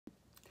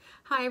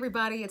Hi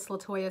everybody, it's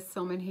Latoya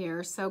Silman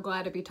here. So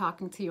glad to be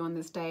talking to you on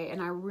this day,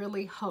 and I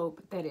really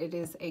hope that it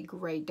is a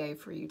great day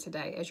for you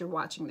today as you're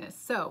watching this.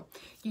 So,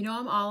 you know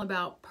I'm all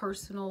about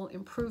personal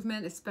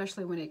improvement,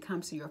 especially when it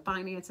comes to your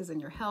finances and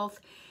your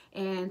health.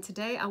 And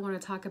today I want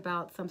to talk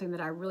about something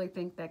that I really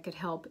think that could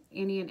help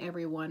any and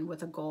everyone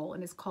with a goal,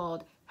 and it's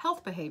called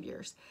health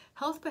behaviors.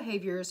 Health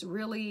behaviors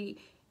really,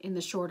 in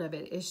the short of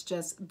it, is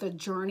just the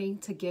journey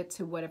to get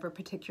to whatever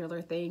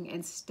particular thing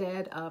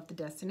instead of the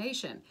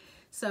destination.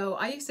 So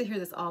I used to hear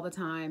this all the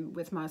time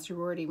with my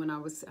sorority when I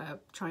was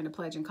trying to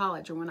pledge in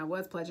college, or when I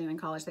was pledging in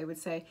college. They would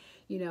say,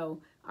 you know,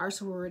 our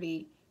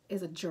sorority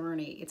is a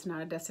journey. It's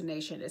not a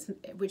destination.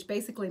 Which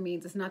basically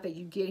means it's not that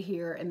you get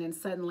here and then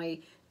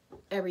suddenly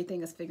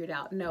everything is figured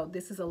out. No,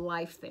 this is a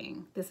life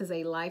thing. This is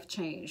a life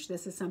change.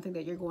 This is something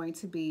that you're going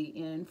to be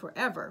in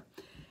forever.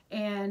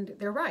 And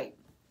they're right.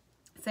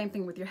 Same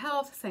thing with your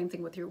health, same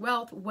thing with your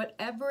wealth,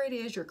 whatever it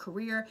is, your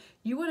career,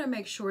 you want to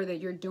make sure that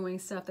you're doing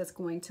stuff that's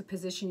going to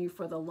position you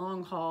for the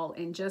long haul,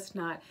 and just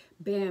not,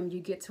 bam, you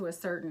get to a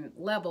certain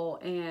level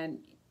and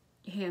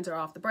hands are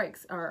off the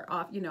brakes, or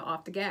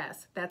off the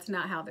gas. That's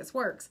not how this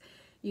works.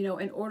 You know,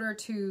 in order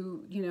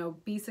to,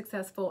 be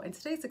successful and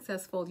stay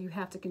successful, you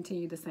have to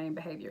continue the same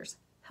behaviors.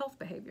 Health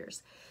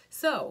behaviors.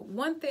 So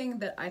one thing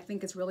that I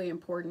think is really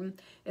important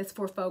is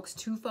for folks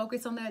to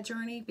focus on that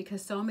journey,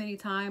 because so many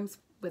times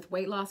with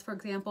weight loss, for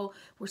example,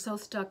 we're so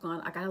stuck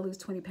on, I gotta lose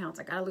 20 pounds,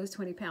 I gotta lose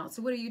 20 pounds.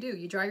 So what do?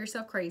 You drive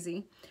yourself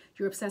crazy.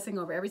 You're obsessing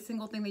over every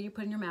single thing that you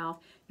put in your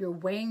mouth. You're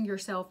weighing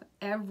yourself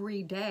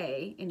every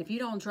day. And if you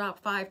don't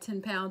drop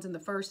 5-10 pounds in the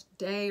first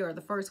day or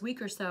the first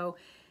week or so,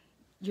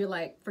 you're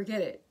like,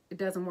 forget it, it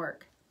doesn't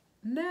work.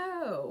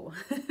 No.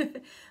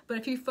 But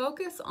if you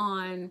focus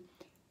on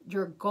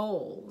your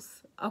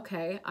goals,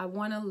 okay, I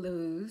wanna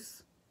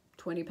lose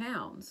 20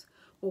 pounds.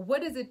 Well,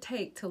 what does it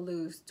take to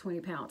lose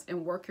 20 pounds?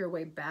 And work your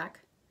way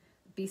back.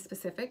 Be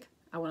specific.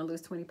 I want to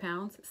lose 20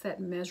 pounds. Set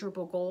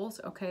measurable goals.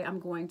 Okay, I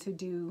want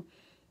to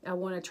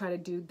try to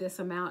do this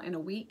amount in a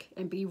week,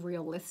 and be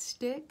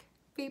realistic.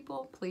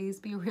 People,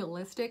 please be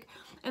realistic.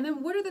 And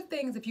then what are the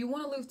things, if you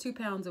want to lose 2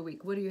 pounds a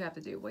week, what do you have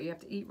to do? Well, you have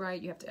to eat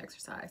right. You have to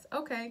exercise.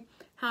 Okay,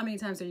 how many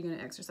times are you going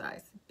to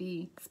exercise?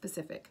 Be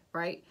specific,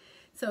 right?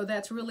 So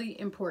that's really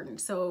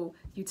important. So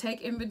you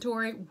take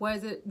inventory.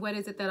 What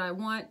is it that I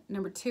want?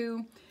 Number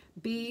 2,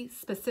 be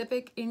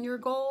specific in your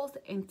goals.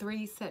 And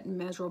 3, set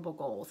measurable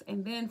goals.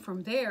 And then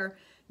from there,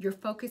 you're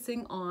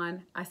focusing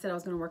on, I said I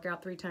was going to work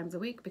out 3 times a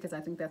week because I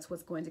think that's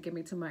what's going to get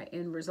me to my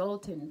end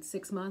result in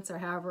 6 months, or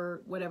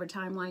however, whatever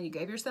timeline you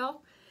gave yourself.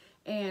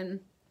 And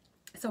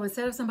so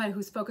instead of somebody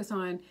who's focused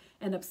on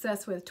and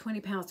obsessed with 20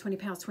 pounds, 20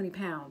 pounds, 20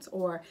 pounds,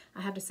 or I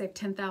have to save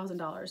 $10,000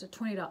 or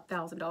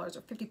 $20,000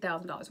 or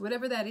 $50,000,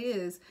 whatever that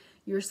is,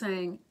 you're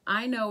saying,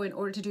 I know in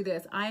order to do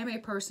this, I am a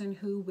person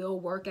who will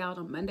work out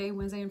on Monday,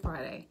 Wednesday, and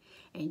Friday.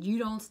 And you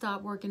don't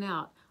stop working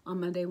out on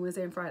Monday,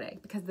 Wednesday, and Friday,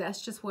 because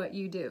that's just what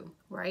you do,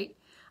 right?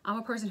 I'm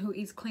a person who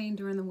eats clean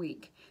during the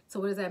week. So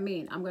what does that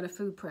mean? I'm going to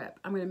food prep.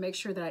 I'm going to make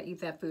sure that I eat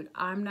that food.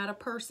 I'm not a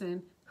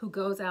person who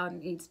goes out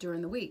and eats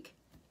during the week.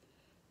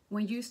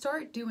 When you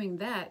start doing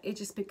that, it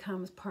just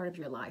becomes part of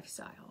your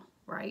lifestyle,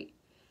 right?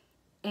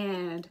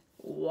 And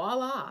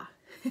voila.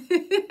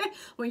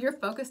 When you're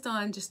focused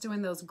on just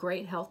doing those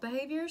great health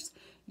behaviors,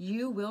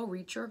 you will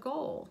reach your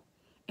goal.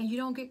 And you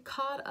don't get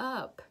caught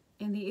up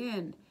in the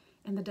end,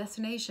 in the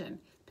destination,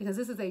 because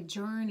this is a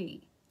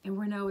journey. And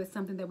we know it's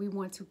something that we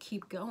want to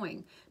keep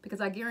going.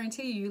 Because I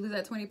guarantee you lose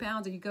that 20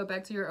 pounds and you go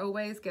back to your old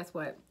ways, guess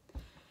what?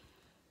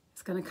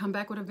 It's going to come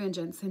back with a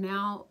vengeance. And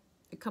now,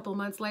 a couple of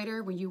months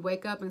later, when you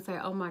wake up and say,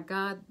 oh my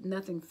God,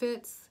 nothing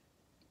fits,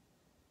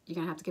 you're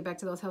going to have to get back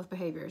to those health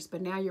behaviors.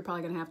 But now you're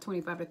probably going to have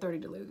 25 to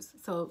 30 to lose.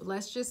 So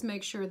let's just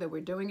make sure that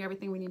we're doing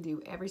everything we need to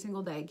do every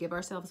single day. Give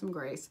ourselves some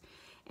grace.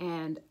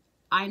 And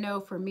I know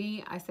for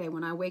me, I say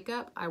when I wake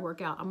up, I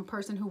work out. I'm a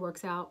person who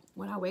works out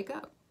when I wake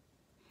up.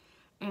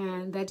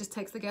 And that just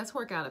takes the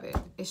guesswork out of it.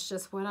 It's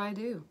just what I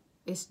do.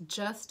 It's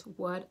just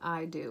what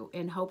I do.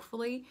 And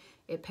hopefully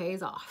it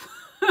pays off,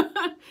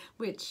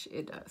 which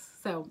it does.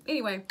 So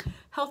anyway,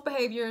 health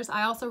behaviors.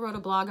 I also wrote a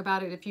blog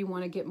about it if you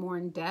want to get more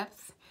in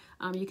depth.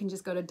 You can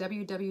just go to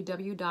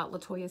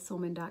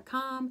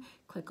www.latoyasilman.com,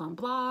 click on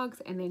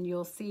blogs, and then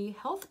you'll see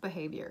health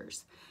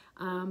behaviors.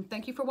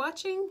 Thank you for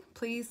watching.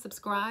 Please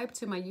subscribe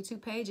to my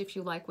YouTube page if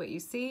you like what you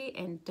see.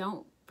 And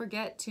don't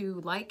forget to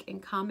like and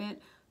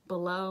comment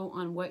below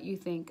on what you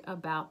think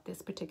about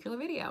this particular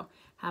video.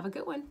 Have a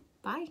good one.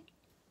 Bye.